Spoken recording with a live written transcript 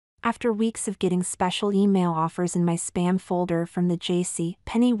After weeks of getting special email offers in my spam folder from the JC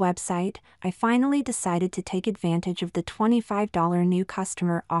Penney website, I finally decided to take advantage of the $25 new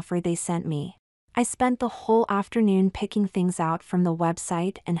customer offer they sent me. I spent the whole afternoon picking things out from the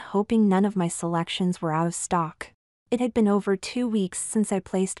website and hoping none of my selections were out of stock. It had been over 2 weeks since I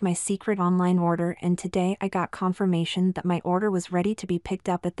placed my secret online order, and today I got confirmation that my order was ready to be picked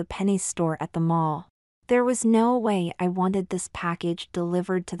up at the Penney's store at the mall. There was no way I wanted this package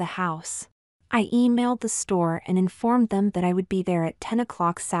delivered to the house. I emailed the store and informed them that I would be there at 10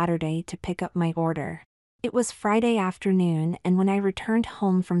 o'clock Saturday to pick up my order. It was Friday afternoon, and when I returned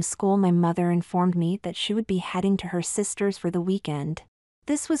home from school, my mother informed me that she would be heading to her sister's for the weekend.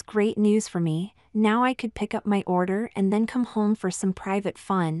 This was great news for me. Now I could pick up my order and then come home for some private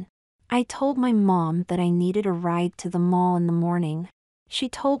fun. I told my mom that I needed a ride to the mall in the morning. She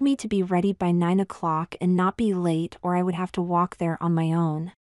told me to be ready by 9 o'clock and not be late, or I would have to walk there on my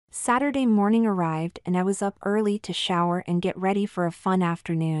own. Saturday morning arrived, and I was up early to shower and get ready for a fun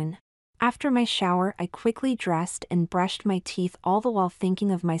afternoon. After my shower, I quickly dressed and brushed my teeth, all the while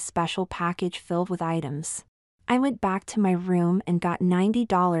thinking of my special package filled with items. I went back to my room and got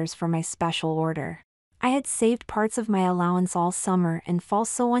 $90 for my special order. I had saved parts of my allowance all summer and fall,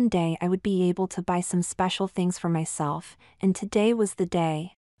 so one day I would be able to buy some special things for myself, and today was the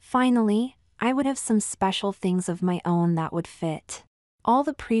day. Finally, I would have some special things of my own that would fit. All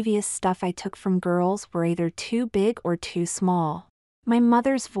the previous stuff I took from girls were either too big or too small. My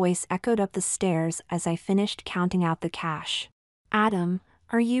mother's voice echoed up the stairs as I finished counting out the cash. "Adam,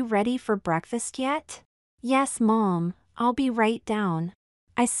 are you ready for breakfast yet?" "Yes, Mom, I'll be right down."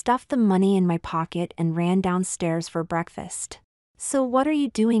 I stuffed the money in my pocket and ran downstairs for breakfast. "So what are you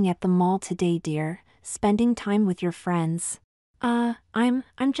doing at the mall today, dear? Spending time with your friends?"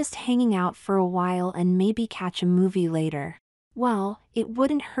 I'm just hanging out for a while and maybe catch a movie later." "Well, it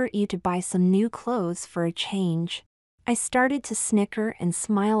wouldn't hurt you to buy some new clothes for a change." I started to snicker and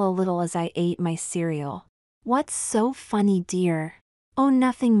smile a little as I ate my cereal. "What's so funny, dear?" "Oh,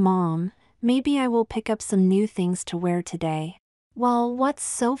 nothing, Mom. Maybe I will pick up some new things to wear today." "Well, what's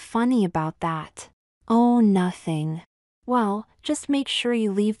so funny about that?" "Oh, nothing." "Well, just make sure you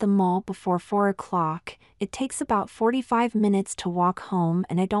leave the mall before 4 o'clock. It takes about 45 minutes to walk home,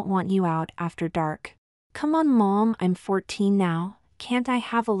 and I don't want you out after dark." "Come on, Mom, I'm 14 now. Can't I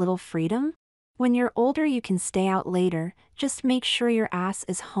have a little freedom?" "When you're older you can stay out later. Just make sure your ass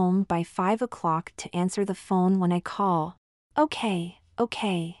is home by 5 o'clock to answer the phone when I call." Okay,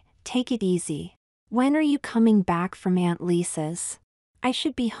 take it easy." "When are you coming back from Aunt Lisa's?" "I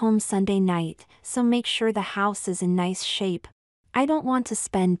should be home Sunday night, so make sure the house is in nice shape. I don't want to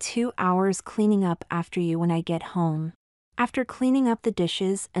spend 2 hours cleaning up after you when I get home." After cleaning up the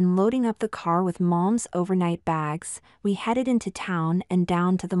dishes and loading up the car with Mom's overnight bags, we headed into town and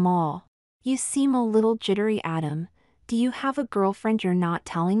down to the mall. "You seem a little jittery, Adam. Do you have a girlfriend you're not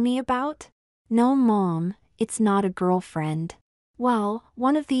telling me about?" "No, Mom, it's not a girlfriend." "Well,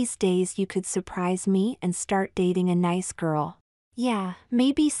 one of these days you could surprise me and start dating a nice girl." "Yeah,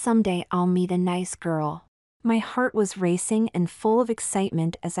 maybe someday I'll meet a nice girl." My heart was racing and full of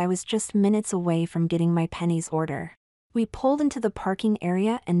excitement as I was just minutes away from getting my Penney's order. We pulled into the parking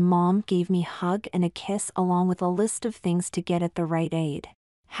area and Mom gave me a hug and a kiss along with a list of things to get at the Rite Aid.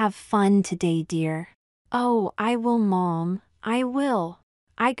 "Have fun today, dear." "Oh, I will, Mom, I will."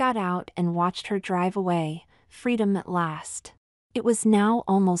 I got out and watched her drive away. Freedom at last. It was now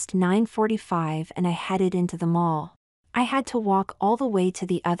almost 9:45 and I headed into the mall. I had to walk all the way to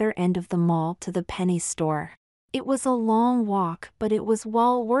the other end of the mall to the Penney's store. It was a long walk, but it was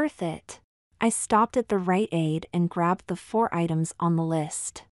well worth it. I stopped at the Rite Aid and grabbed the 4 items on the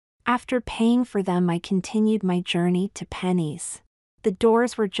list. After paying for them, I continued my journey to Penney's. The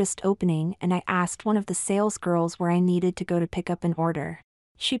doors were just opening and I asked one of the sales girls where I needed to go to pick up an order.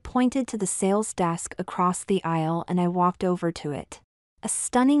 She pointed to the sales desk across the aisle and I walked over to it. A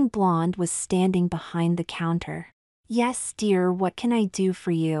stunning blonde was standing behind the counter. "Yes, dear, what can I do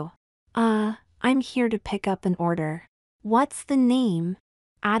for you?" I'm here to pick up an order." "What's the name?"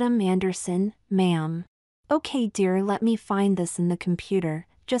 "Adam Anderson, ma'am." "Okay, dear, let me find this in the computer,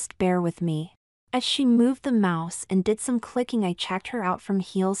 just bear with me." As she moved the mouse and did some clicking, I checked her out from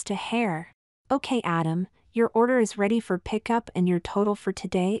heels to hair. "Okay, Adam, your order is ready for pickup and your total for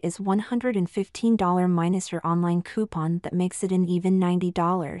today is $115 minus your online coupon that makes it an even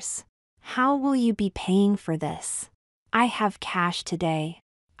 $90. How will you be paying for this?" "I have cash today."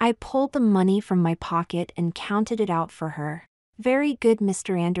 I pulled the money from my pocket and counted it out for her. "Very good,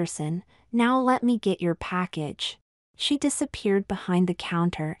 Mr. Anderson, now let me get your package." She disappeared behind the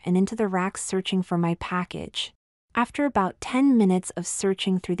counter and into the rack searching for my package. After about 10 minutes of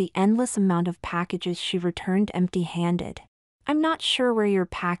searching through the endless amount of packages, she returned empty-handed. I'm not sure where your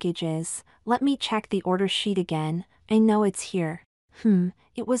package is. Let me check the order sheet again. I know it's here.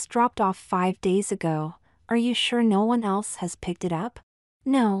 It was dropped off 5 days ago. Are you sure no one else has picked it up?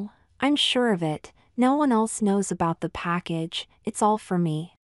 No, I'm sure of it. No one else knows about the package. It's all for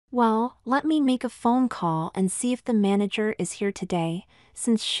me. Well, let me make a phone call and see if the manager is here today,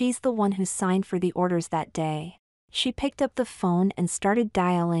 since she's the one who signed for the orders that day. She picked up the phone and started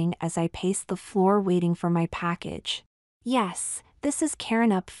dialing as I paced the floor waiting for my package. Yes, this is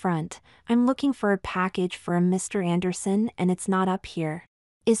Karen up front. I'm looking for a package for a Mr. Anderson and it's not up here.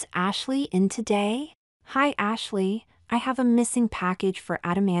 Is Ashley in today? Hi Ashley, I have a missing package for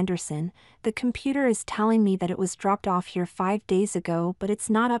Adam Anderson. The computer is telling me that it was dropped off here 5 days ago, but it's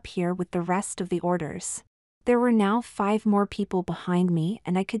not up here with the rest of the orders. There were now 5 more people behind me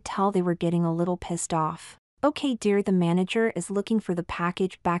and I could tell they were getting a little pissed off. Okay dear, the manager is looking for the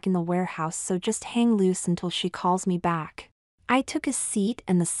package back in the warehouse, so just hang loose until she calls me back. I took a seat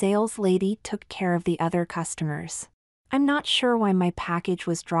and the sales lady took care of the other customers. I'm not sure why my package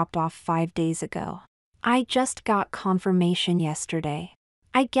was dropped off 5 days ago. I just got confirmation yesterday.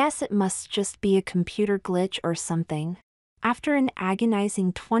 I guess it must just be a computer glitch or something. After an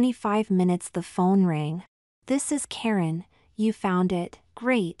agonizing 25 minutes, the phone rang. This is Karen. You found it.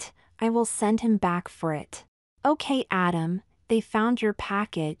 Great. I will send him back for it. Okay, Adam, they found your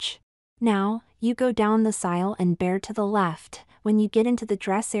package. Now, you go down this aisle and bear to the left. When you get into the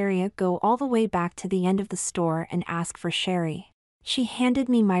dress area, go all the way back to the end of the store and ask for Sherry. She handed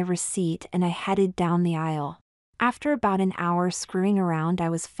me my receipt and I headed down the aisle. After about an hour screwing around, I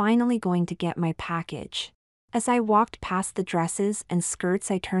was finally going to get my package. As I walked past the dresses and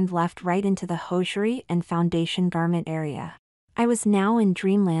skirts, I turned left right into the hosiery and foundation garment area. I was now in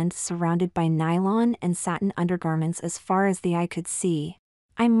dreamland, surrounded by nylon and satin undergarments as far as the eye could see.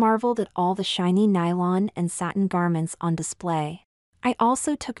 I marveled at all the shiny nylon and satin garments on display. I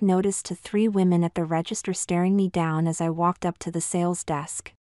also took notice to 3 women at the register staring me down as I walked up to the sales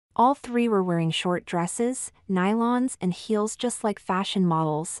desk. All 3 were wearing short dresses, nylons, and heels just like fashion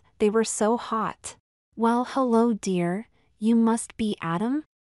models. They were so hot. Well, hello dear. You must be Adam?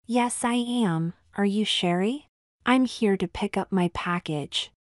 Yes, I am. Are you Sherry? I'm here to pick up my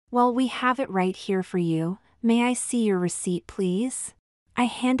package. Well, we have it right here for you. May I see your receipt, please? I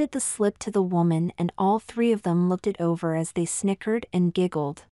handed the slip to the woman and all 3 of them looked it over as they snickered and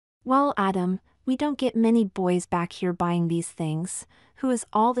giggled. Well, Adam, we don't get many boys back here buying these things. Who is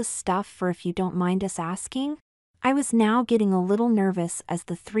all this stuff for, if you don't mind us asking? I was now getting a little nervous as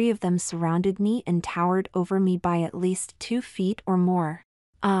the 3 of them surrounded me and towered over me by at least 2 feet or more.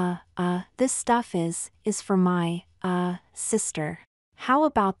 This stuff is for my, sister. How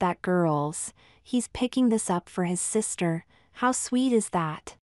about that, girls? He's picking this up for his sister. How sweet is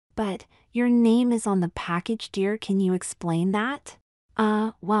that? But, your name is on the package, dear. Can you explain that?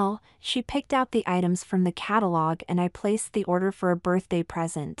 Well, she picked out the items from the catalog and I placed the order for a birthday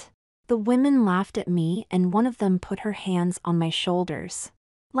present. The women laughed at me and one of them put her hands on my shoulders.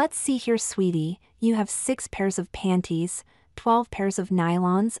 Let's see here, sweetie. You have 6 pairs of panties, 12 pairs of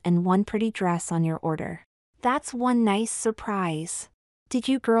nylons, and 1 pretty dress on your order. That's one nice surprise. Did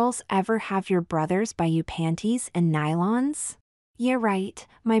you girls ever have your brothers buy you panties and nylons? Yeah, right.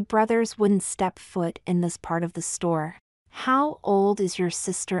 My brothers wouldn't step foot in this part of the store. How old is your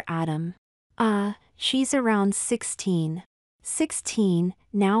sister, Adam? She's around 16. 16?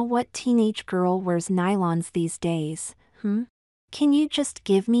 Now what teenage girl wears nylons these days, Can you just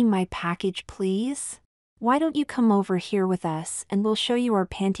give me my package, please? Why don't you come over here with us and we'll show you our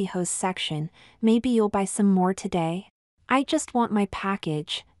pantyhose section. Maybe you'll buy some more today. I just want my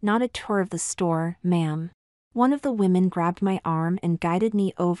package, not a tour of the store, ma'am. One of the women grabbed my arm and guided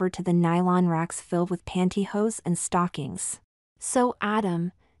me over to the nylon racks filled with pantyhose and stockings. So,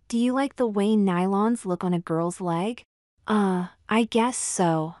 Adam, do you like the way nylons look on a girl's leg? I guess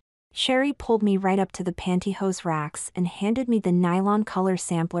so. Sherry pulled me right up to the pantyhose racks and handed me the nylon color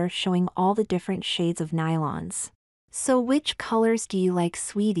sampler showing all the different shades of nylons. So which colors do you like,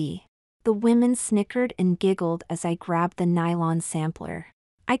 sweetie? The women snickered and giggled as I grabbed the nylon sampler.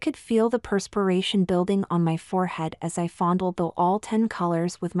 I could feel the perspiration building on my forehead as I fondled all 10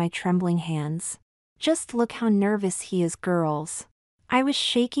 colors with my trembling hands. Just look how nervous he is, girls. I was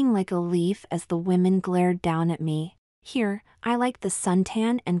shaking like a leaf as the women glared down at me. Here, I like the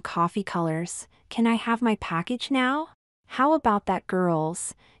suntan and coffee colors. Can I have my package now? How about that,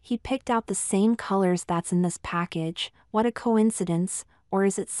 girls? He picked out the same colors that's in this package. What a coincidence. Or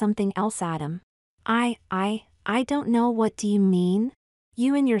is it something else, Adam? I don't know. What do you mean?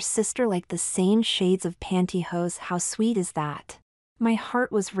 You and your sister like the same shades of pantyhose, how sweet is that? My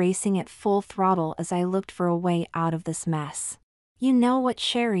heart was racing at full throttle as I looked for a way out of this mess. You know what,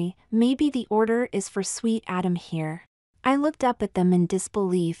 Sherry, maybe the order is for sweet Adam here. I looked up at them in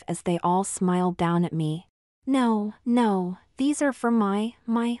disbelief as they all smiled down at me. No, these are for my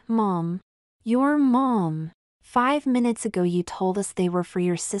mom. Your mom. 5 minutes ago you told us they were for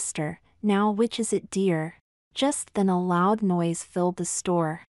your sister, now which is it, dear? Just then a loud noise filled the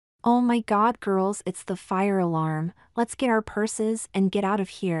store. Oh my God, girls, it's the fire alarm. Let's get our purses and get out of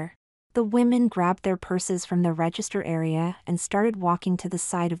here. The women grabbed their purses from the register area and started walking to the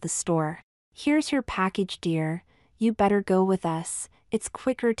side of the store. Here's your package, dear. You better go with us. It's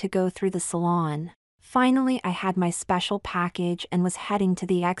quicker to go through the salon. Finally, I had my special package and was heading to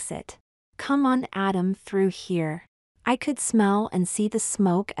the exit. Come on, Adam, through here. I could smell and see the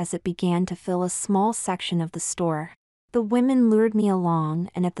smoke as it began to fill a small section of the store. The women lured me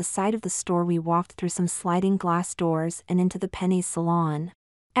along, and at the side of the store we walked through some sliding glass doors and into the Penny's salon.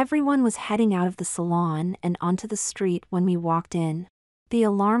 Everyone was heading out of the salon and onto the street when we walked in. The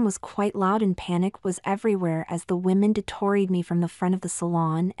alarm was quite loud and panic was everywhere as the women detoried me from the front of the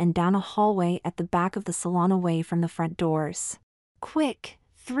salon and down a hallway at the back of the salon away from the front doors. Quick,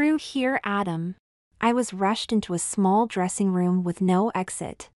 through here, Adam. I was rushed into a small dressing room with no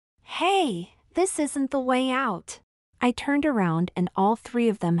exit. Hey, this isn't the way out. I turned around and all three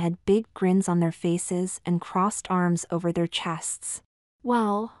of them had big grins on their faces and crossed arms over their chests.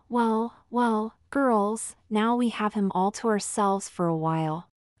 Well, girls, now we have him all to ourselves for a while.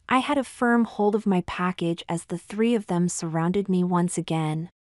 I had a firm hold of my package as the three of them surrounded me once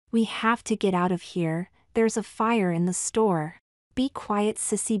again. We have to get out of here, there's a fire in the store. Be quiet,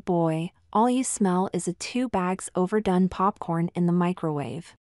 sissy boy, all you smell is 2 bags overdone popcorn in the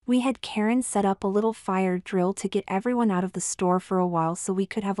microwave. We had Karen set up a little fire drill to get everyone out of the store for a while so we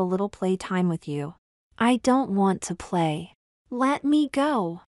could have a little play time with you. I don't want to play. Let me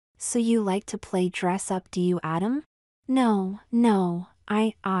go. So you like to play dress up, do you, Adam? No,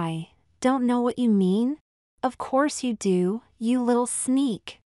 I don't know what you mean. Of course you do, you little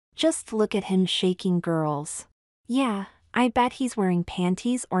sneak. Just look at him shaking, girls. Yeah, I bet he's wearing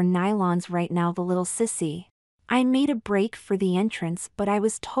panties or nylons right now, the little sissy. I made a break for the entrance, but I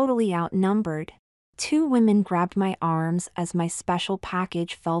was totally outnumbered. 2 women grabbed my arms as my special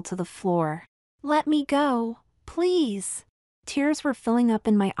package fell to the floor. Let me go, please. Tears were filling up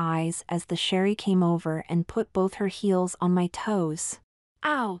in my eyes as the Sherry came over and put both her heels on my toes.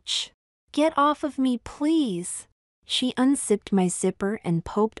 Ouch! Get off of me, please. She unzipped my zipper and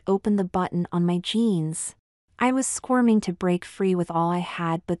poked open the button on my jeans. I was squirming to break free with all I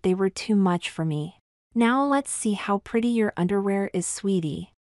had, but they were too much for me. Now let's see how pretty your underwear is,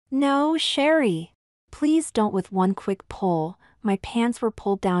 sweetie. No, Sherry. Please don't. With one quick pull, my pants were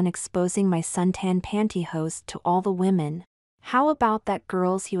pulled down, exposing my suntan pantyhose to all the women. How about that,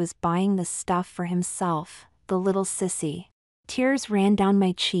 girls? He was buying the stuff for himself, the little sissy. Tears ran down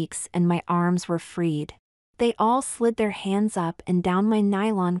my cheeks and my arms were freed. They all slid their hands up and down my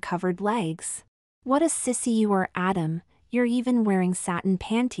nylon-covered legs. What a sissy you are, Adam, you're even wearing satin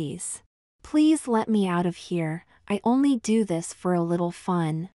panties. Please let me out of here, I only do this for a little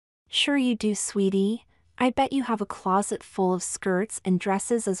fun. Sure you do, sweetie. I bet you have a closet full of skirts and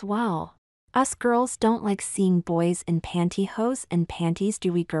dresses as well. Us girls don't like seeing boys in pantyhose and panties,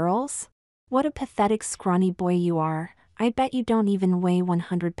 do we, girls? What a pathetic scrawny boy you are, I bet you don't even weigh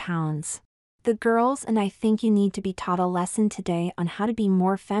 100 pounds. The girls and I think you need to be taught a lesson today on how to be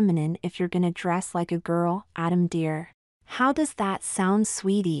more feminine if you're gonna dress like a girl, Adam dear. How does that sound,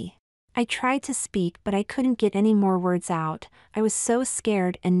 sweetie? I tried to speak, but I couldn't get any more words out. I was so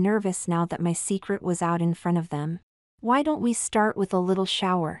scared and nervous now that my secret was out in front of them. Why don't we start with a little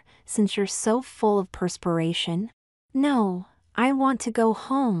shower, since you're so full of perspiration? No, I want to go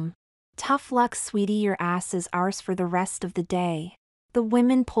home. Tough luck, sweetie, your ass is ours for the rest of the day. The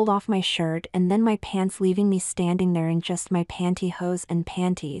women pulled off my shirt and then my pants, leaving me standing there in just my pantyhose and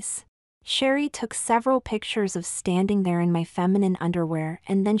panties. Sherry took several pictures of standing there in my feminine underwear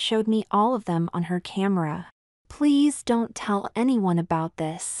and then showed me all of them on her camera. Please don't tell anyone about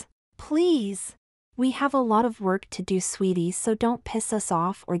this. Please. We have a lot of work to do, sweetie, so don't piss us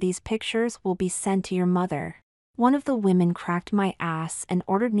off or these pictures will be sent to your mother. One of the women cracked my ass and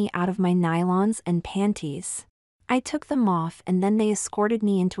ordered me out of my nylons and panties. I took them off and then they escorted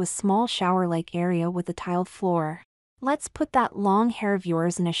me into a small shower-like area with a tiled floor. Let's put that long hair of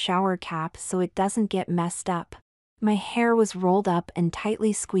yours in a shower cap so it doesn't get messed up. My hair was rolled up and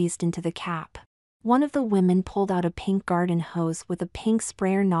tightly squeezed into the cap. One of the women pulled out a pink garden hose with a pink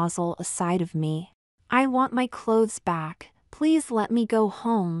sprayer nozzle aside of me. I want my clothes back, Please let me go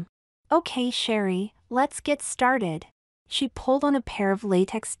home. Okay, Sherry, let's get started. She pulled on a pair of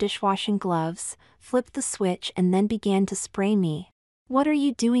latex dishwashing gloves, flipped the switch, and then began to spray me. What are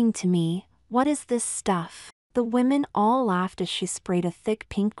you doing to me? What is this stuff? The women all laughed as she sprayed a thick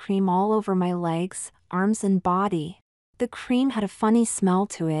pink cream all over my legs, arms, and body. The cream had a funny smell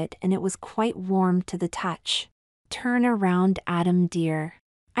to it, and it was quite warm to the touch. Turn around, Adam dear.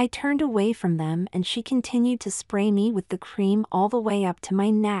 I turned away from them, and she continued to spray me with the cream all the way up to my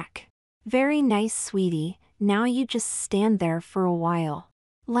neck. Very nice, sweetie. Now you just stand there for a while.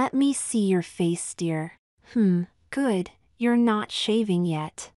 Let me see your face, dear. Good, you're not shaving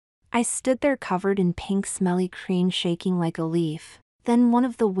yet. I stood there covered in pink smelly cream, shaking like a leaf. Then one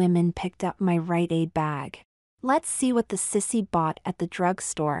of the women picked up my Rite Aid bag. Let's see what the sissy bought at the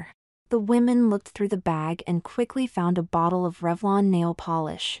drugstore. The women looked through the bag and quickly found a bottle of Revlon nail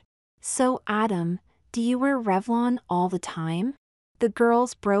polish. So, Adam, do you wear Revlon all the time? The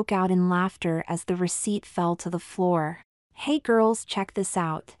girls broke out in laughter as the receipt fell to the floor. Hey girls, check this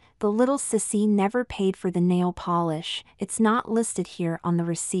out. The little sissy never paid for the nail polish. It's not listed here on the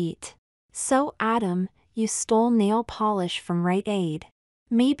receipt. So, Adam, you stole nail polish from Rite Aid.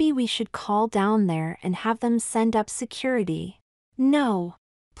 Maybe we should call down there and have them send up security. No.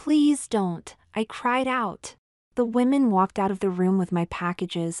 Please don't, I cried out. The women walked out of the room with my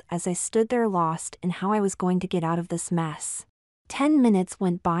packages as I stood there lost in how I was going to get out of this mess. 10 minutes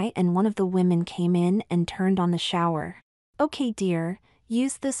went by and one of the women came in and turned on the shower. Okay dear,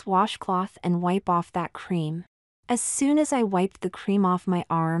 use this washcloth and wipe off that cream. As soon as I wiped the cream off my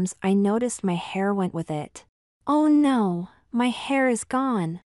arms, I noticed my hair went with it. Oh no, my hair is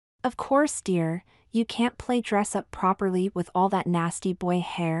gone. Of course dear, you can't play dress up properly with all that nasty boy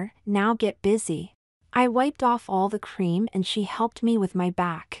hair. Now get busy. I wiped off all the cream and she helped me with my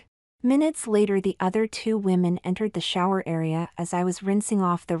back. Minutes later, the other two women entered the shower area as I was rinsing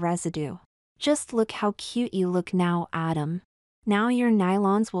off the residue. Just look how cute you look now, Adam. Now your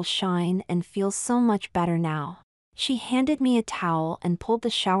nylons will shine and feel so much better now. She handed me a towel and pulled the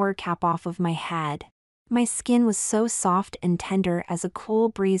shower cap off of my head. My skin was so soft and tender as a cool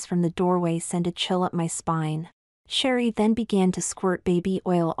breeze from the doorway sent a chill up my spine. Sherry then began to squirt baby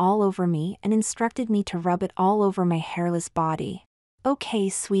oil all over me and instructed me to rub it all over my hairless body. Okay,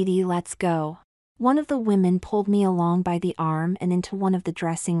 sweetie, let's go. One of the women pulled me along by the arm and into one of the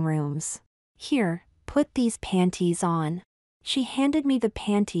dressing rooms. Here, put these panties on. She handed me the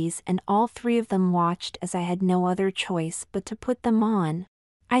panties and all three of them watched as I had no other choice but to put them on.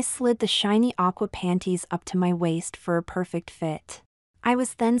 I slid the shiny aqua panties up to my waist for a perfect fit. I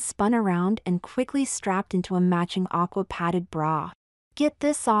was then spun around and quickly strapped into a matching aqua padded bra. Get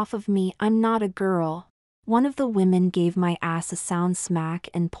this off of me, I'm not a girl. One of the women gave my ass a sound smack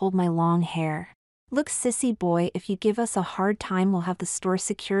and pulled my long hair. Look, sissy boy, if you give us a hard time we'll have the store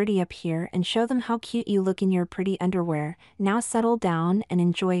security up here and show them how cute you look in your pretty underwear. Now settle down and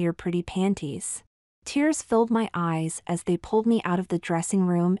enjoy your pretty panties. Tears filled my eyes as they pulled me out of the dressing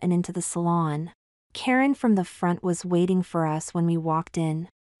room and into the salon. Karen from the front was waiting for us when we walked in.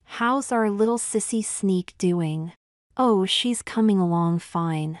 How's our little sissy sneak doing? Oh, she's coming along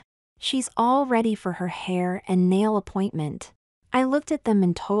fine. She's all ready for her hair and nail appointment. I looked at them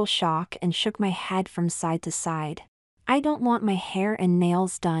in total shock and shook my head from side to side. I don't want my hair and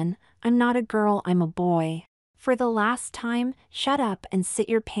nails done. I'm not a girl, I'm a boy. For the last time, shut up and sit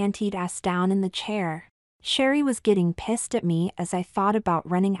your pantied ass down in the chair. Sherry was getting pissed at me as I thought about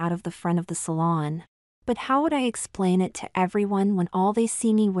running out of the front of the salon. But how would I explain it to everyone when all they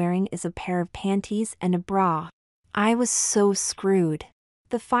see me wearing is a pair of panties and a bra? I was so screwed.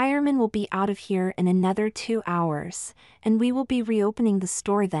 The firemen will be out of here in another 2 hours, and we will be reopening the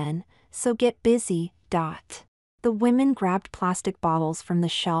store then, so get busy. The women grabbed plastic bottles from the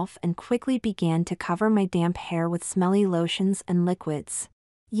shelf and quickly began to cover my damp hair with smelly lotions and liquids.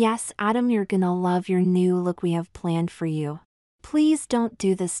 Yes, Adam, you're gonna love your new look we have planned for you. Please don't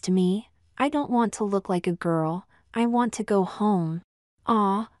do this to me. I don't want to look like a girl. I want to go home.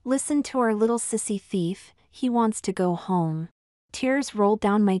 Aw, listen to our little sissy thief, he wants to go home. Tears rolled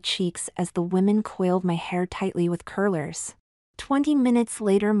down my cheeks as the women coiled my hair tightly with curlers. 20 minutes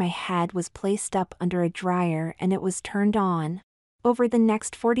later, my head was placed up under a dryer and it was turned on. Over the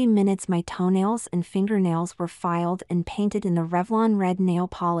next 40 minutes, my toenails and fingernails were filed and painted in the Revlon red nail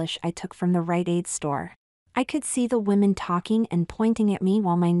polish I took from the Rite Aid store. I could see the women talking and pointing at me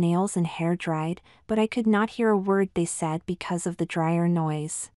while my nails and hair dried, but I could not hear a word they said because of the dryer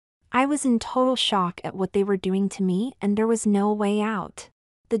noise. I was in total shock at what they were doing to me, and there was no way out.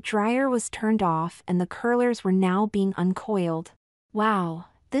 The dryer was turned off and the curlers were now being uncoiled. Wow,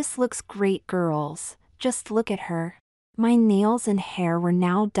 this looks great, girls. Just look at her. My nails and hair were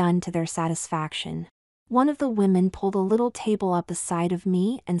now done to their satisfaction. One of the women pulled a little table up beside of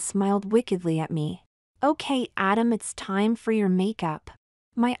me and smiled wickedly at me. "Okay, Adam, it's time for your makeup."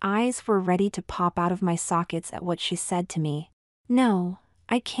 My eyes were ready to pop out of my sockets at what she said to me. "No,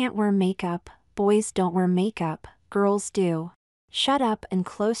 I can't wear makeup. Boys don't wear makeup, girls do." "Shut up and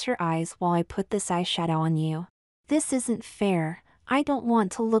close your eyes while I put this eyeshadow on you." "This isn't fair. I don't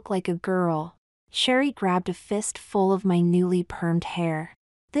want to look like a girl." Sherry grabbed a fist full of my newly permed hair.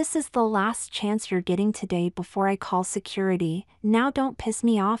 "This is the last chance you're getting today before I call security. Now don't piss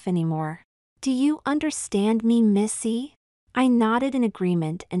me off anymore. Do you understand me, Missy?" I nodded in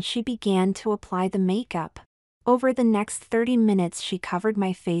agreement and she began to apply the makeup. Over the next 30 minutes she covered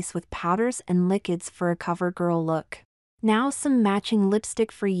my face with powders and liquids for a cover girl look. "Now some matching lipstick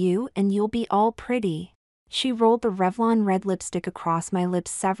for you and you'll be all pretty." She rolled the Revlon red lipstick across my lips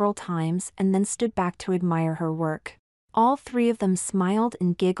several times and then stood back to admire her work. All three of them smiled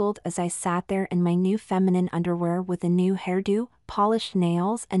and giggled as I sat there in my new feminine underwear with a new hairdo, polished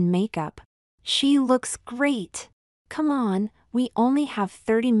nails and makeup. "She looks great. Come on, we only have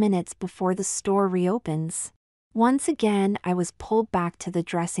 30 minutes before the store reopens." Once again I was pulled back to the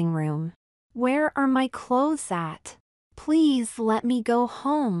dressing room. "Where are my clothes at? Please let me go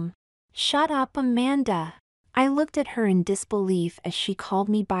home." "Shut up, Amanda." I looked at her in disbelief as she called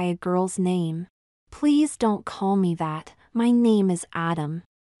me by a girl's name. "Please don't call me that, my name is Adam."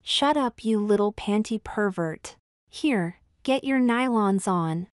 "Shut up, you little panty pervert. Here, get your nylons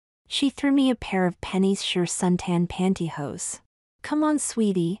on." She threw me a pair of Penny's sheer suntan pantyhose. "Come on,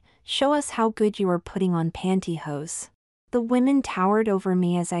 sweetie, show us how good you are putting on pantyhose." The women towered over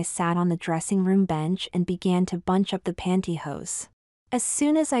me as I sat on the dressing room bench and began to bunch up the pantyhose. As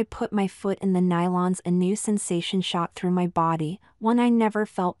soon as I put my foot in the nylons, a new sensation shot through my body, one I never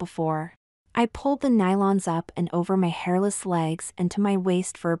felt before. I pulled the nylons up and over my hairless legs and to my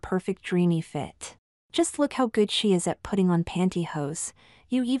waist for a perfect dreamy fit. "Just look how good she is at putting on pantyhose.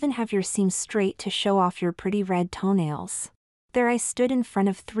 You even have your seams straight to show off your pretty red toenails." There I stood in front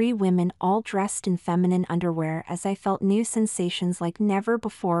of 3 women all dressed in feminine underwear as I felt new sensations like never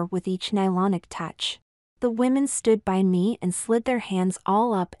before with each nylonic touch. The women stood by me and slid their hands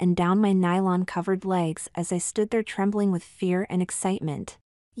all up and down my nylon-covered legs as I stood there trembling with fear and excitement.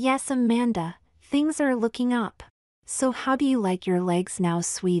 "Yes, Amanda, things are looking up. So how do you like your legs now,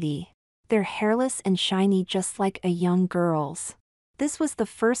 sweetie? They're hairless and shiny just like a young girl's." This was the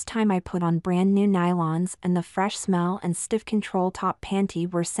first time I put on brand new nylons and the fresh smell and stiff control top panty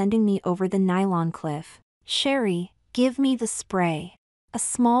were sending me over the nylon cliff. "Sherry, give me the spray." A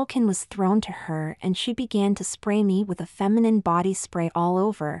small can was thrown to her and she began to spray me with a feminine body spray all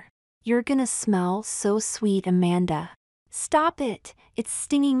over. "You're gonna smell so sweet, Amanda." "Stop it, it's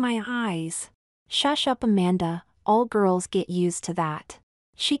stinging my eyes." "Shush up, Amanda, all girls get used to that."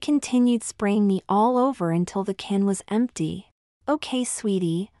 She continued spraying me all over until the can was empty. "Okay,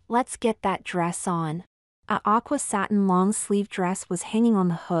 sweetie, let's get that dress on." A aqua satin long-sleeve dress was hanging on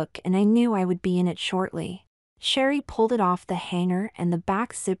the hook and I knew I would be in it shortly. Sherry pulled it off the hanger and the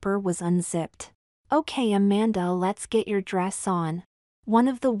back zipper was unzipped. "Okay, Amanda, let's get your dress on." One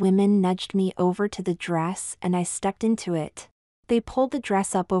of the women nudged me over to the dress and I stepped into it. They pulled the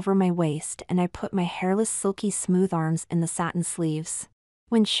dress up over my waist and I put my hairless silky smooth arms in the satin sleeves.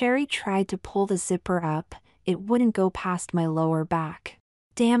 When Sherry tried to pull the zipper up, it wouldn't go past my lower back.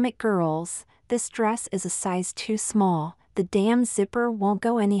 "Damn it, girls, this dress is a size too small, the damn zipper won't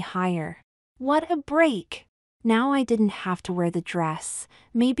go any higher." What a break! Now I didn't have to wear the dress,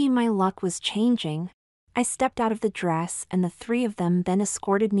 maybe my luck was changing. I stepped out of the dress and the 3 of them then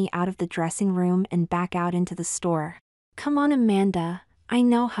escorted me out of the dressing room and back out into the store. "Come on, Amanda, I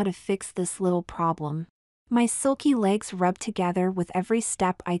know how to fix this little problem." My silky legs rubbed together with every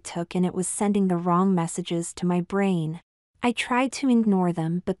step I took and it was sending the wrong messages to my brain. I tried to ignore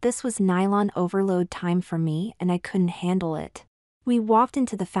them, but this was nylon overload time for me and I couldn't handle it. We walked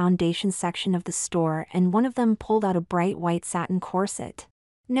into the foundation section of the store and one of them pulled out a bright white satin corset.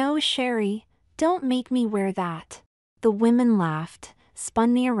 "No, Sherry, don't make me wear that." The women laughed,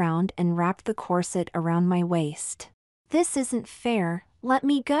 spun me around and wrapped the corset around my waist. "This isn't fair, let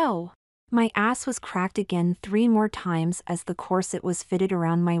me go." My ass was cracked again 3 more times as the corset was fitted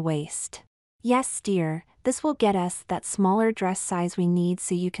around my waist. "Yes, dear, this will get us that smaller dress size we need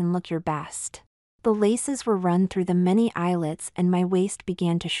so you can look your best." The laces were run through the many eyelets and my waist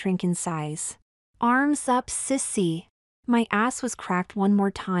began to shrink in size. "Arms up, sissy." My ass was cracked 1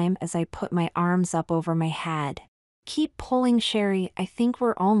 more time as I put my arms up over my head. "Keep pulling, Sherry, I think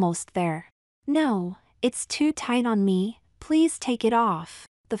we're almost there." "No, it's too tight on me, please take it off."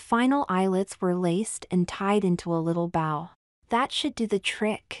 The final eyelets were laced and tied into a little bow. That should do the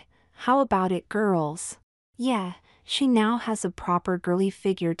trick. How about it, girls? Yeah, she now has a proper girly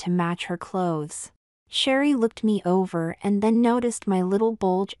figure to match her clothes. Sherry looked me over and then noticed my little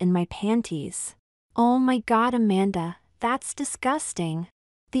bulge in my panties. Oh my God, Amanda, that's disgusting.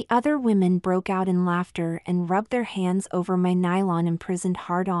 The other women broke out in laughter and rubbed their hands over my nylon imprisoned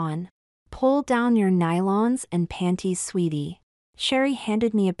hard-on. Pull down your nylons and panties, sweetie. Sherry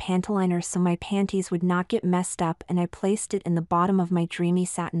handed me a pantliner so my panties would not get messed up, and I placed it in the bottom of my dreamy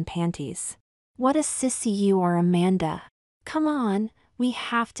satin panties. What a sissy you are, Amanda. Come on, we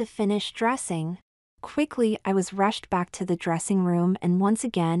have to finish dressing. Quickly, I was rushed back to the dressing room, and once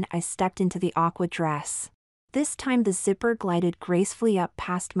again I stepped into the aqua dress. This time the zipper glided gracefully up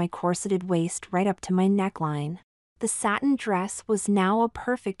past my corseted waist right up to my neckline. The satin dress was now a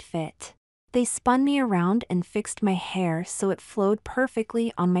perfect fit. They spun me around and fixed my hair so it flowed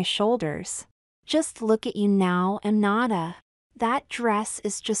perfectly on my shoulders. Just look at you now, Amanda. That dress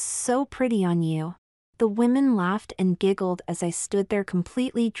is just so pretty on you. The women laughed and giggled as I stood there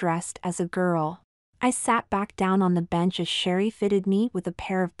completely dressed as a girl. I sat back down on the bench as Sherry fitted me with a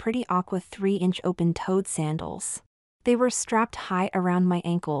pair of pretty aqua 3-inch open-toed sandals. They were strapped high around my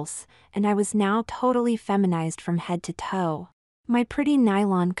ankles, and I was now totally feminized from head to toe. My pretty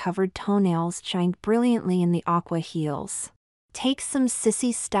nylon-covered toenails shined brilliantly in the aqua heels. Take some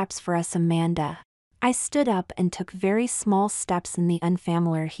sissy steps for us, Amanda. I stood up and took very small steps in the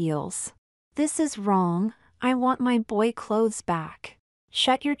unfamiliar heels. This is wrong. I want my boy clothes back.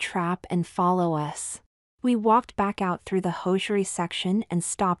 Shut your trap and follow us. We walked back out through the hosiery section and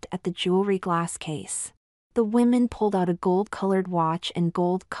stopped at the jewelry glass case. The women pulled out a gold-colored watch and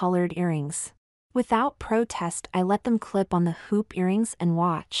gold-colored earrings. Without protest, I let them clip on the hoop earrings and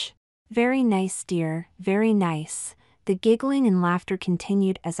watch. Very nice, dear, very nice. The giggling and laughter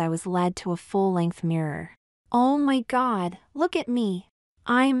continued as I was led to a full-length mirror. Oh my God, look at me.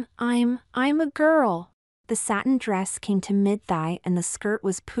 I'm a girl. The satin dress came to mid-thigh and the skirt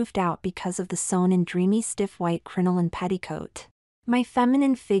was poofed out because of the sewn-in dreamy stiff white crinoline petticoat. My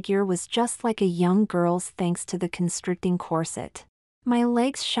feminine figure was just like a young girl's thanks to the constricting corset. My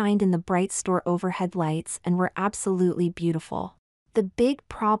legs shined in the bright store overhead lights and were absolutely beautiful. The big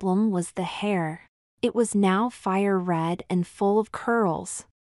problem was the hair. It was now fire red and full of curls.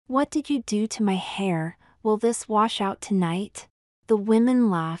 What did you do to my hair? Will this wash out tonight? The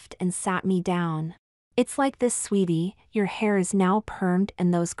women laughed and sat me down. It's like this, sweetie, your hair is now permed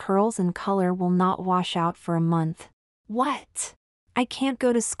and those curls and color will not wash out for a month. What? I can't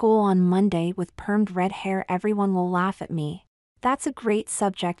go to school on Monday with permed red hair, everyone will laugh at me. That's a great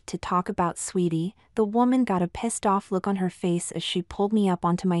subject to talk about, sweetie. The woman got a pissed off look on her face as she pulled me up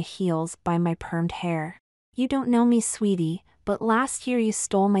onto my heels by my permed hair. You don't know me, sweetie, but last year you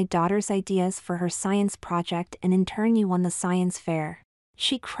stole my daughter's ideas for her science project and in turn you won the science fair.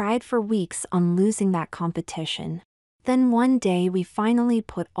 She cried for weeks on losing that competition. Then one day we finally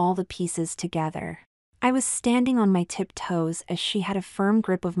put all the pieces together. I was standing on my tiptoes as she had a firm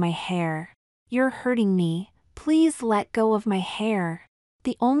grip of my hair. You're hurting me. Please let go of my hair.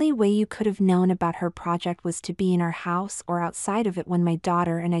 The only way you could have known about her project was to be in our house or outside of it when my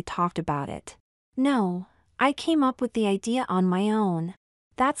daughter and I talked about it. No, I came up with the idea on my own.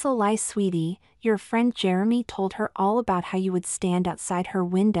 That's a lie, sweetie. Your friend Jeremy told her all about how you would stand outside her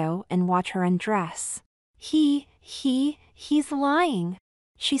window and watch her undress. He's lying.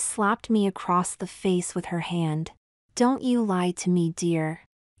 She slapped me across the face with her hand. Don't you lie to me, dear.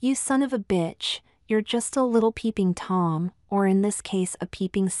 You son of a bitch, you're just a little peeping Tom, or in this case a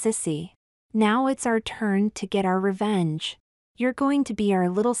peeping sissy. Now it's our turn to get our revenge. You're going to be our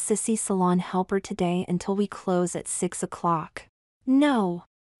little sissy salon helper today until we close at 6 o'clock. No.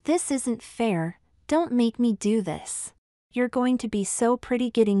 This isn't fair. Don't make me do this. You're going to be so pretty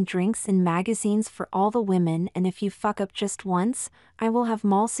getting drinks in magazines for all the women, and if you fuck up just once, I will have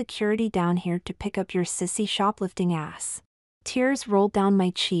mall security down here to pick up your sissy shoplifting ass. Tears rolled down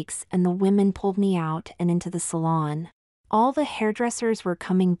my cheeks and the women pulled me out and into the salon. All the hairdressers were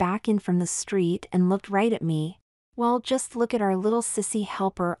coming back in from the street and looked right at me. Well, just look at our little sissy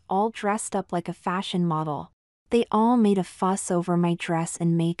helper all dressed up like a fashion model. They all made a fuss over my dress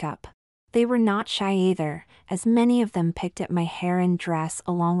and makeup. They were not shy either, as many of them picked at my hair and dress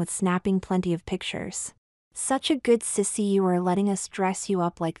along with snapping plenty of pictures. Such a good sissy, you are letting us dress you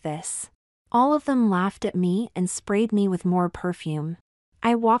up like this. All of them laughed at me and sprayed me with more perfume.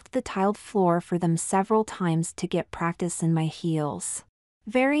 I walked the tiled floor for them several times to get practice in my heels.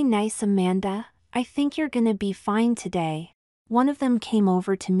 Very nice, Amanda. I think you're gonna be fine today. One of them came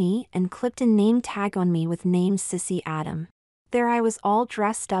over to me and clipped a name tag on me with name Sissy Adam. There I was all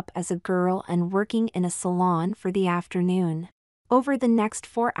dressed up as a girl and working in a salon for the afternoon. Over the next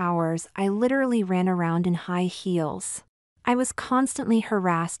 4 hours, I literally ran around in high heels. I was constantly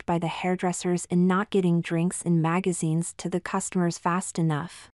harassed by the hairdressers in not getting drinks and magazines to the customers fast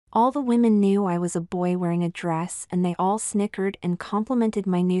enough. All the women knew I was a boy wearing a dress, and they all snickered and complimented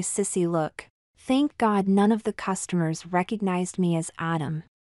my new sissy look. Thank God none of the customers recognized me as Adam.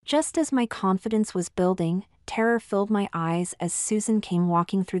 Just as my confidence was building, terror filled my eyes as Susan came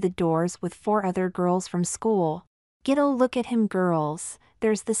walking through the doors with 4 other girls from school. "Get a look at him, girls.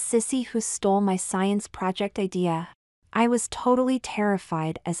 There's the sissy who stole my science project idea." I was totally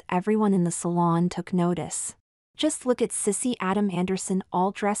terrified as everyone in the salon took notice. "Just look at Sissy Adam Anderson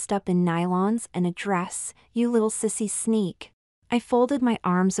all dressed up in nylons and a dress, you little sissy sneak." I folded my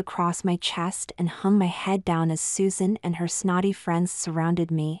arms across my chest and hung my head down as Susan and her snotty friends surrounded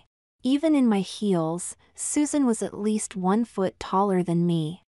me. Even in my heels, Susan was at least 1 foot taller than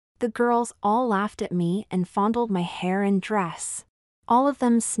me. The girls all laughed at me and fondled my hair and dress. All of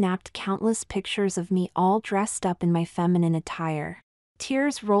them snapped countless pictures of me all dressed up in my feminine attire.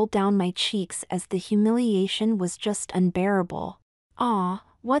 Tears rolled down my cheeks as the humiliation was just unbearable. "Aw,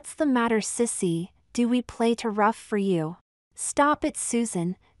 what's the matter, sissy? Do we play too rough for you?" "Stop it,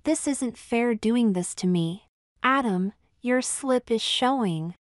 Susan, this isn't fair doing this to me." "Adam, your slip is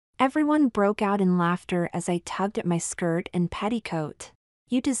showing." Everyone broke out in laughter as I tugged at my skirt and petticoat.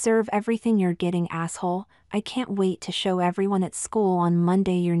 "You deserve everything you're getting, asshole. I can't wait to show everyone at school on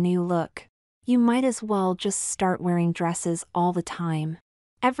Monday your new look. You might as well just start wearing dresses all the time."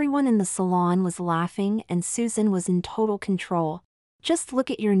 Everyone in the salon was laughing and Susan was in total control. "Just look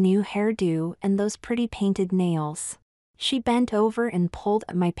at your new hairdo and those pretty painted nails." She bent over and pulled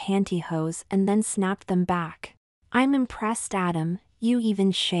at my pantyhose and then snapped them back. "I'm impressed, Adam, you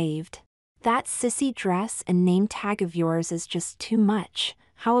even shaved. That sissy dress and name tag of yours is just too much.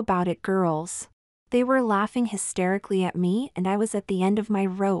 How about it, girls?" They were laughing hysterically at me and I was at the end of my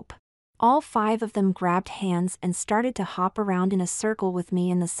rope. All 5 of them grabbed hands and started to hop around in a circle with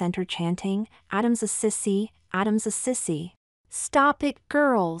me in the center chanting, "Adam's a sissy, Adam's a sissy." "Stop it,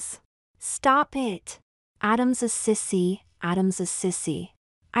 girls! Stop it! Adam's a sissy, Adam's a sissy."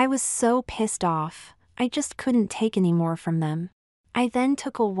 I was so pissed off, I just couldn't take any more from them. I then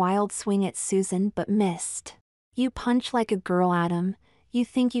took a wild swing at Susan but missed. "You punch like a girl, Adam. You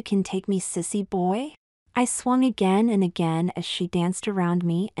think you can take me, sissy boy?" I swung again and again as she danced around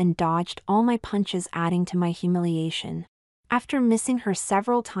me and dodged all my punches, adding to my humiliation. After missing her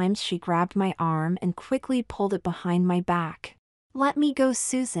several times, she grabbed my arm and quickly pulled it behind my back. "Let me go,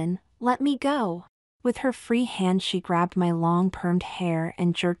 Susan, let me go." With her free hand she grabbed my long permed hair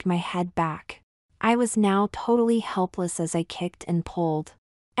and jerked my head back. I was now totally helpless as I kicked and pulled.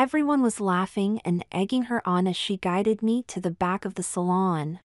 Everyone was laughing and egging her on as she guided me to the back of the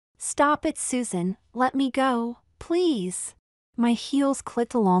salon. "Stop it, Susan, let me go, please." My heels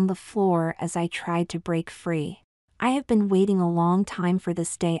clicked along the floor as I tried to break free. "I have been waiting a long time for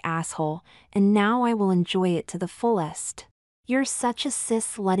this day, asshole, and now I will enjoy it to the fullest. You're such a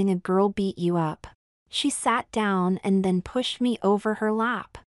sis letting a girl beat you up." She sat down and then pushed me over her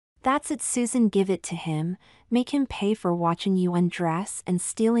lap. "That's it, Susan, give it to him. Make him pay for watching you undress and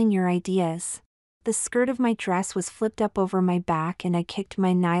stealing your ideas." The skirt of my dress was flipped up over my back and I kicked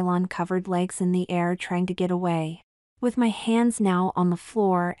my nylon-covered legs in the air trying to get away. With my hands now on the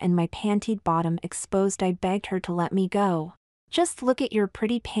floor and my pantied bottom exposed, I begged her to let me go. "Just look at your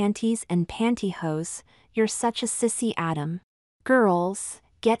pretty panties and pantyhose, you're such a sissy, Adam. Girls,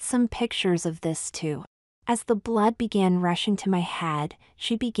 get some pictures of this too." As the blood began rushing to my head,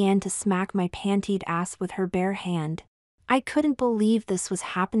 she began to smack my pantied ass with her bare hand. I couldn't believe this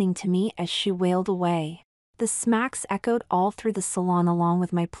was happening to me as she wailed away. The smacks echoed all through the salon along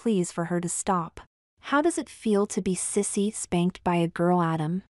with my pleas for her to stop. "How does it feel to be sissy spanked by a girl,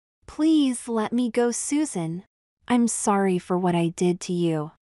 Adam? Please let me go, Susan. I'm sorry for what I did to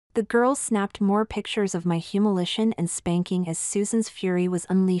you." The girls snapped more pictures of my humiliation and spanking as Susan's fury was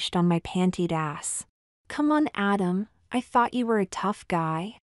unleashed on my pantied ass. "Come on, Adam, I thought you were a tough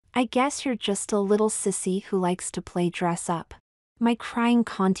guy. I guess you're just a little sissy who likes to play dress up." My crying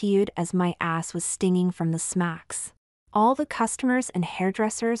continued as my ass was stinging from the smacks. All the customers and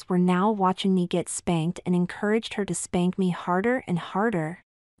hairdressers were now watching me get spanked and encouraged her to spank me harder and harder.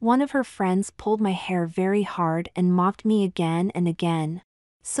 One of her friends pulled my hair very hard and mocked me again and again.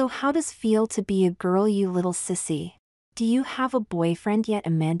 "So how does it feel to be a girl, you little sissy? Do you have a boyfriend yet,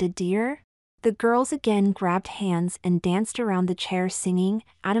 Amanda dear?" The girls again grabbed hands and danced around the chair singing,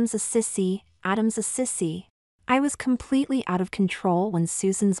 "Adam's a sissy, Adam's a sissy." I was completely out of control when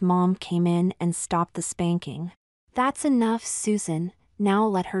Susan's mom came in and stopped the spanking. That's enough, Susan, now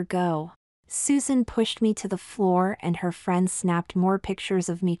let her go. Susan pushed me to the floor and her friends snapped more pictures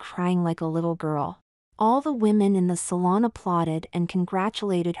of me crying like a little girl. All the women in the salon applauded and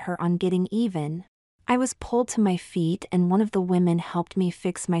congratulated her on getting even. I was pulled to my feet and one of the women helped me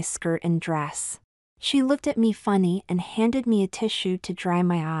fix my skirt and dress. She looked at me funny and handed me a tissue to dry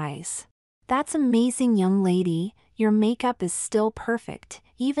my eyes. That's amazing, young lady, your makeup is still perfect,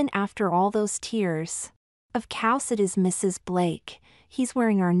 even after all those tears. Of course it is, Mrs. Blake. He's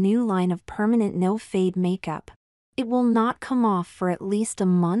wearing our new line of permanent no-fade makeup. It will not come off for at least a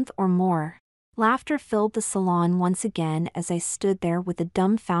month or more. Laughter filled the salon once again as I stood there with a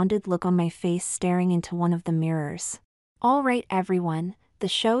dumbfounded look on my face staring into one of the mirrors. All right everyone, the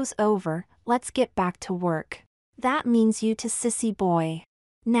show's over, let's get back to work. That means you to sissy boy.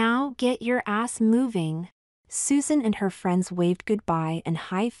 Now get your ass moving. Susan and her friends waved goodbye and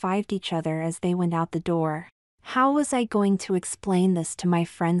high-fived each other as they went out the door. How was I going to explain this to my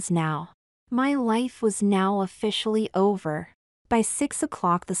friends now? My life was now officially over. By 6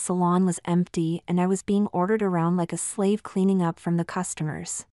 o'clock the salon was empty and I was being ordered around like a slave cleaning up from the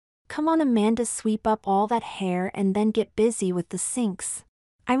customers. Come on Amanda, sweep up all that hair and then get busy with the sinks.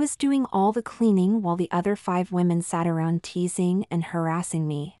 I was doing all the cleaning while the other 5 women sat around teasing and harassing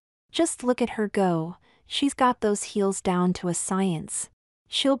me. Just look at her go, she's got those heels down to a science.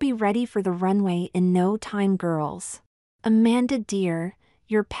 She'll be ready for the runway in no time, girls. Amanda dear,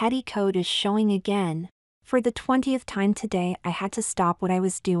 your petticoat is showing again. For the 20th time today I had to stop what I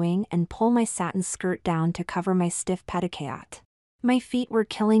was doing and pull my satin skirt down to cover my stiff petticoat. My feet were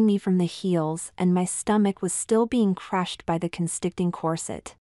killing me from the heels and my stomach was still being crushed by the constricting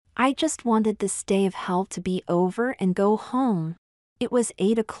corset. I just wanted this day of hell to be over and go home. It was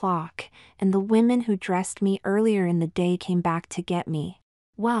 8 o'clock, and the women who dressed me earlier in the day came back to get me.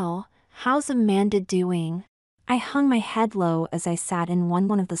 Well, how's Amanda doing? I hung my head low as I sat in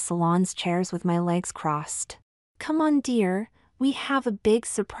one of the salon's chairs with my legs crossed. Come on dear, we have a big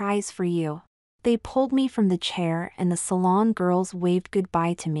surprise for you. They pulled me from the chair and the salon girls waved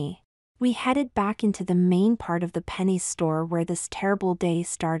goodbye to me. We headed back into the main part of the penny store where this terrible day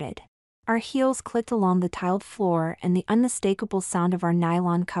started. Our heels clicked along the tiled floor and the unmistakable sound of our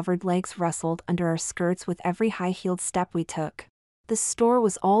nylon-covered legs rustled under our skirts with every high-heeled step we took. The store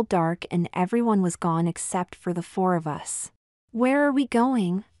was all dark and everyone was gone except for the 4 of us. Where are we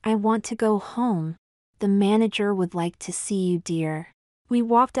going? I want to go home. The manager would like to see you, dear. We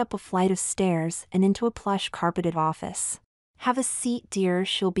walked up a flight of stairs and into a plush carpeted office. Have a seat, dear,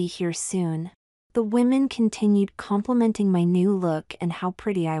 she'll be here soon. The women continued complimenting my new look and how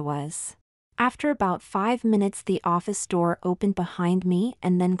pretty I was. After about 5 minutes the office door opened behind me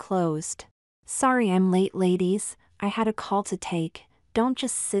and then closed. Sorry I'm late, ladies. I had a call to take. Don't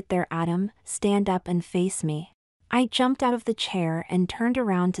just sit there, Adam, stand up and face me. I jumped out of the chair and turned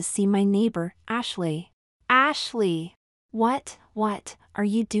around to see my neighbor, Ashley. Ashley! What are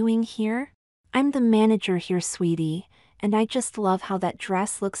you doing here? I'm the manager here, sweetie, and I just love how that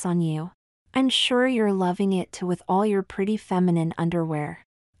dress looks on you. I'm sure you're loving it too with all your pretty feminine underwear.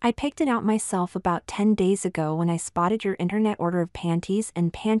 I picked it out myself about 10 days ago when I spotted your internet order of panties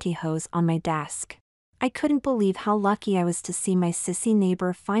and pantyhose on my desk. I couldn't believe how lucky I was to see my sissy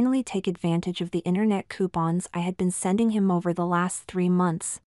neighbor finally take advantage of the internet coupons I had been sending him over the last 3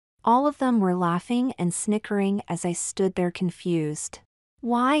 months. All of them were laughing and snickering as I stood there confused.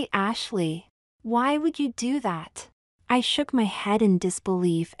 Why, Ashley? Why would you do that? I shook my head in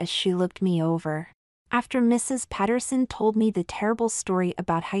disbelief as she looked me over. After Mrs. Patterson told me the terrible story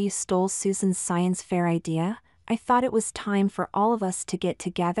about how you stole Susan's science fair idea, I thought it was time for all of us to get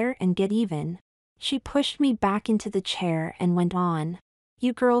together and get even. She pushed me back into the chair and went on.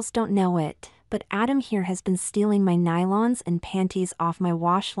 You girls don't know it, but Adam here has been stealing my nylons and panties off my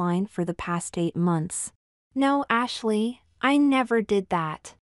wash line for the past 8 months. No, Ashley, I never did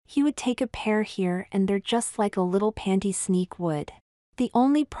that. He would take a pair here and they're just like a little panty sneak would. The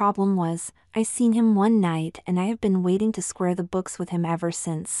only problem was, I seen him one night and I have been waiting to square the books with him ever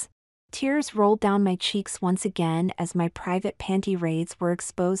since. Tears rolled down my cheeks once again as my private panty raids were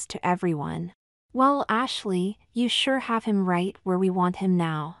exposed to everyone. Well, Ashley, you sure have him right where we want him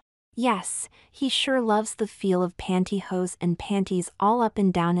now. Yes, he sure loves the feel of pantyhose and panties all up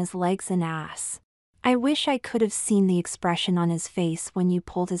and down his legs and ass. I wish I could have seen the expression on his face when you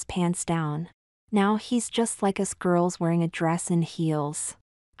pulled his pants down. Now he's just like us girls wearing a dress and heels.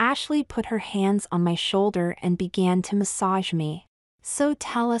 Ashley put her hands on my shoulder and began to massage me. So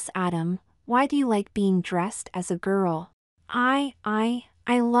tell us, Adam, why do you like being dressed as a girl? I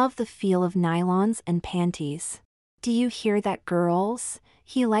love the feel of nylons and panties. Do you hear that, girls?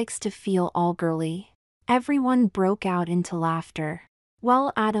 He likes to feel all girly. Everyone broke out into laughter.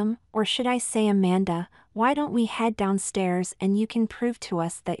 Well, Adam, or should I say Amanda, why don't we head downstairs and you can prove to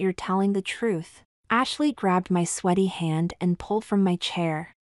us that you're telling the truth? Ashley grabbed my sweaty hand and pulled from my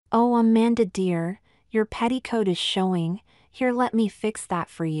chair. Oh, Amanda dear, your petticoat is showing. Here, let me fix that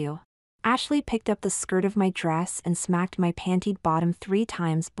for you. Ashley picked up the skirt of my dress and smacked my pantied bottom 3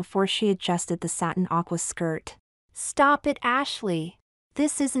 times before she adjusted the satin aqua skirt. Stop it, Ashley.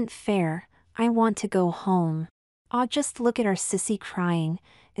 This isn't fair. I want to go home. Aw, just look at our sissy crying.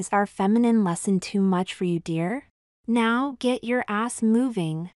 Is our feminine lesson too much for you, dear? Now get your ass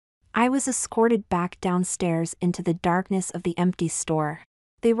moving. I was escorted back downstairs into the darkness of the empty store.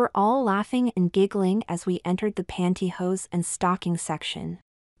 They were all laughing and giggling as we entered the pantyhose and stocking section.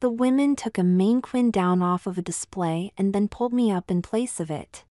 The women took a mannequin down off of a display and then pulled me up in place of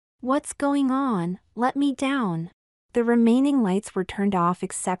it. What's going on? Let me down. The remaining lights were turned off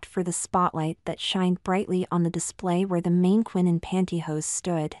except for the spotlight that shined brightly on the display where the mannequin and pantyhose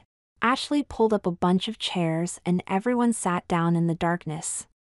stood. Ashley pulled up a bunch of chairs and everyone sat down in the darkness.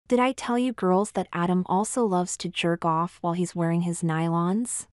 Did I tell you girls that Adam also loves to jerk off while he's wearing his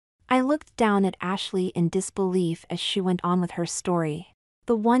nylons? I looked down at Ashley in disbelief as she went on with her story.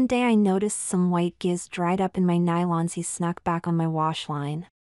 The one day I noticed some white giz dried up in my nylons, he snuck back on my wash line.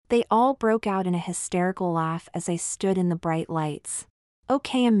 They all broke out in a hysterical laugh as I stood in the bright lights.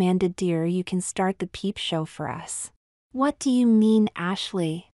 Okay, Amanda dear, you can start the peep show for us. What do you mean,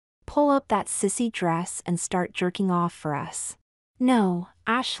 Ashley? Pull up that sissy dress and start jerking off for us. No,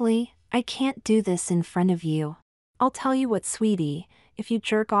 Ashley, I can't do this in front of you. I'll tell you what, sweetie, if you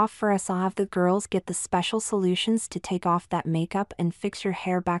jerk off for us, I'll have the girls get the special solutions to take off that makeup and fix your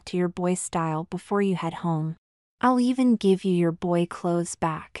hair back to your boy style before you head home. I'll even give you your boy clothes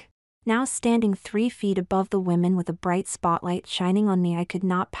back. Now standing 3 feet above the women with a bright spotlight shining on me, I could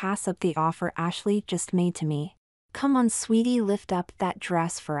not pass up the offer Ashley just made to me. Come on, sweetie, lift up that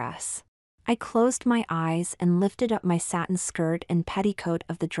dress for us. I closed my eyes and lifted up my satin skirt and petticoat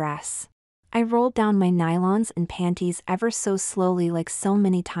of the dress. I rolled down my nylons and panties ever so slowly like so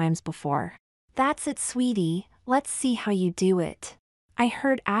many times before. That's it, sweetie, let's see how you do it. I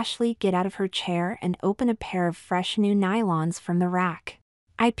heard Ashley get out of her chair and open a pair of fresh new nylons from the rack.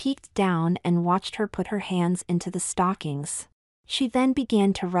 I peeked down and watched her put her hands into the stockings. She then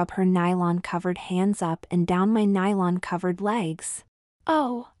began to rub her nylon-covered hands up and down my nylon-covered legs.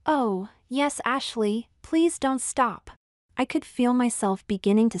 Oh, yes, Ashley, please don't stop. I could feel myself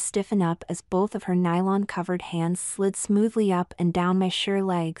beginning to stiffen up as both of her nylon-covered hands slid smoothly up and down my sheer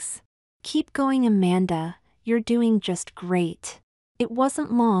legs. Keep going, Amanda, you're doing just great. It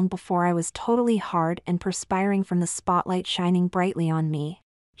wasn't long before I was totally hard and perspiring from the spotlight shining brightly on me.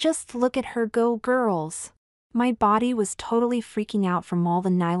 Just look at her go, girls. My body was totally freaking out from all the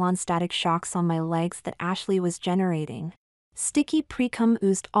nylon static shocks on my legs that Ashley was generating. Sticky pre-cum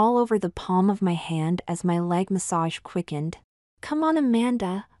oozed all over the palm of my hand as my leg massage quickened. Come on,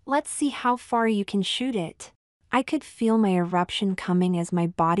 Amanda, let's see how far you can shoot it. I could feel my eruption coming as my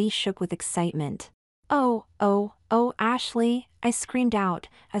body shook with excitement. Oh, Ashley, I screamed out,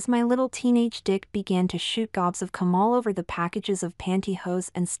 as my little teenage dick began to shoot gobs of cum all over the packages of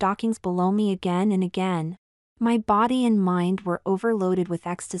pantyhose and stockings below me again and again. My body and mind were overloaded with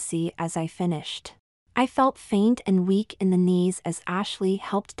ecstasy as I finished. I felt faint and weak in the knees as Ashley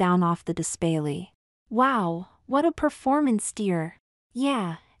helped down off the display. Wow, what a performance, dear.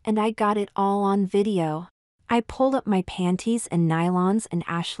 Yeah, and I got it all on video. I pulled up my panties and nylons and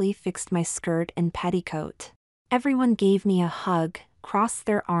Ashley fixed my skirt and petticoat. Everyone gave me a hug, crossed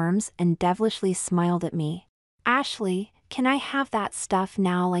their arms and devilishly smiled at me. Ashley, can I have that stuff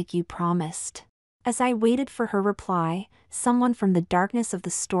now like you promised? As I waited for her reply, someone from the darkness of the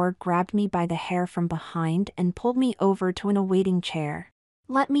store grabbed me by the hair from behind and pulled me over to an awaiting chair.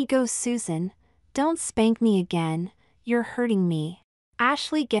 Let me go, Susan. Don't spank me again, you're hurting me.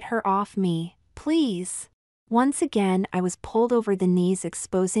 Ashley, get her off me, please. Once again I was pulled over the knees,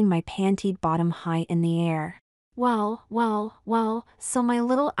 exposing my pantied bottom high in the air. Well, so my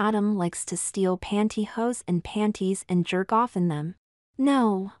little Adam likes to steal pantyhose and panties and jerk off in them.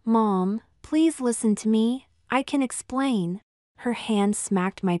 No, Mom, please listen to me, I can explain. Her hand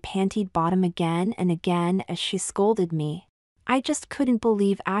smacked my pantied bottom again and again as she scolded me. I just couldn't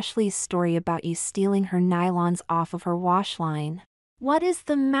believe Ashley's story about you stealing her nylons off of her wash line. What is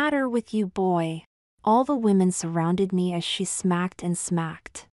the matter with you, boy? All the women surrounded me as she smacked and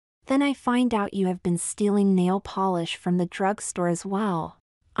smacked. Then I find out you have been stealing nail polish from the drugstore as well.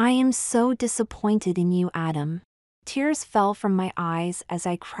 I am so disappointed in you, Adam. Tears fell from my eyes as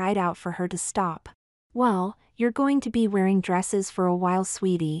I cried out for her to stop. Well, you're going to be wearing dresses for a while,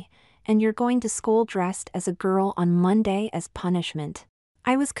 sweetie, and you're going to school dressed as a girl on Monday as punishment.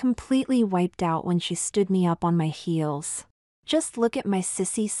 I was completely wiped out when she stood me up on my heels. Just look at my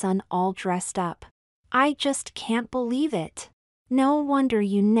sissy son all dressed up. I just can't believe it. No wonder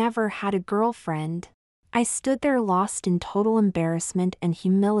you never had a girlfriend. I stood there lost in total embarrassment and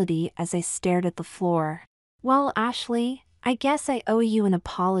humility as I stared at the floor. Well, Ashley, I guess I owe you an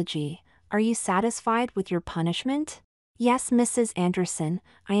apology. Are you satisfied with your punishment? Yes, Mrs. Anderson,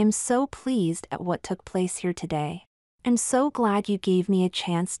 I am so pleased at what took place here today. I'm so glad you gave me a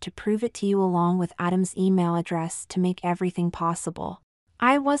chance to prove it to you along with Adam's email address to make everything possible.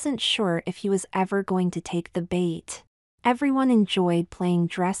 I wasn't sure if he was ever going to take the bait. Everyone enjoyed playing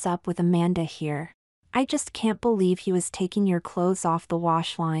dress up with Amanda here. I just can't believe he was taking your clothes off the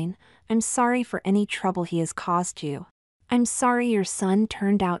wash line. I'm sorry for any trouble he has caused you. I'm sorry your son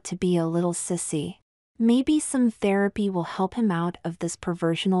turned out to be a little sissy. Maybe some therapy will help him out of this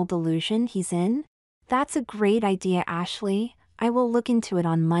perversional delusion he's in? That's a great idea, Ashley. I will look into it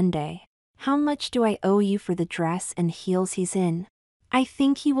on Monday. How much do I owe you for the dress and heels he's in? I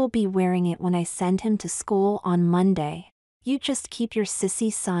think he will be wearing it when I send him to school on Monday. You just keep your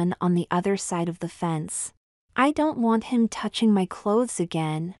sissy son on the other side of the fence. I don't want him touching my clothes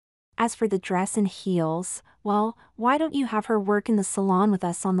again. As for the dress and heels, well, why don't you have her work in the salon with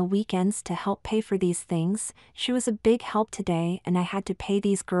us on the weekends to help pay for these things? She was a big help today and I had to pay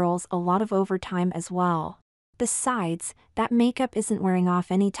these girls a lot of overtime as well. Besides, that makeup isn't wearing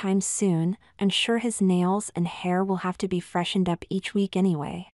off anytime soon. I'm sure his nails and hair will have to be freshened up each week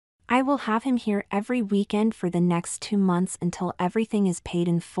anyway. I will have him here every weekend for the next 2 months until everything is paid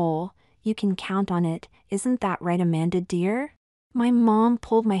in full. You can count on it, isn't that right, Amanda dear? My mom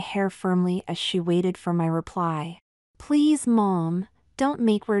pulled my hair firmly as she waited for my reply. Please, Mom, don't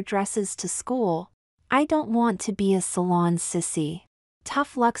make wear dresses to school. I don't want to be a salon sissy.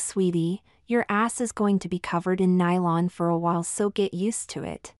 Tough luck, sweetie. Your ass is going to be covered in nylon for a while, so get used to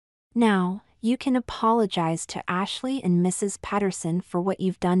it. Now, you can apologize to Ashley and Mrs. Patterson for what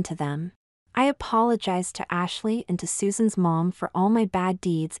you've done to them. I apologized to Ashley and to Susan's mom for all my bad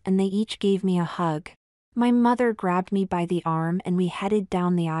deeds and they each gave me a hug. My mother grabbed me by the arm and we headed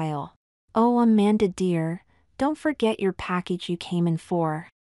down the aisle. Oh, Amanda dear, don't forget your package you came in for.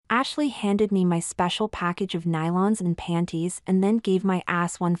 Ashley handed me my special package of nylons and panties and then gave my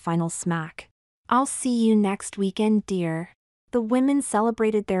ass one final smack. I'll see you next weekend, dear. The women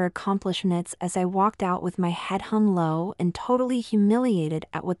celebrated their accomplishments as I walked out with my head hung low and totally humiliated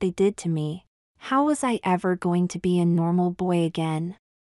at what they did to me. How was I ever going to be a normal boy again?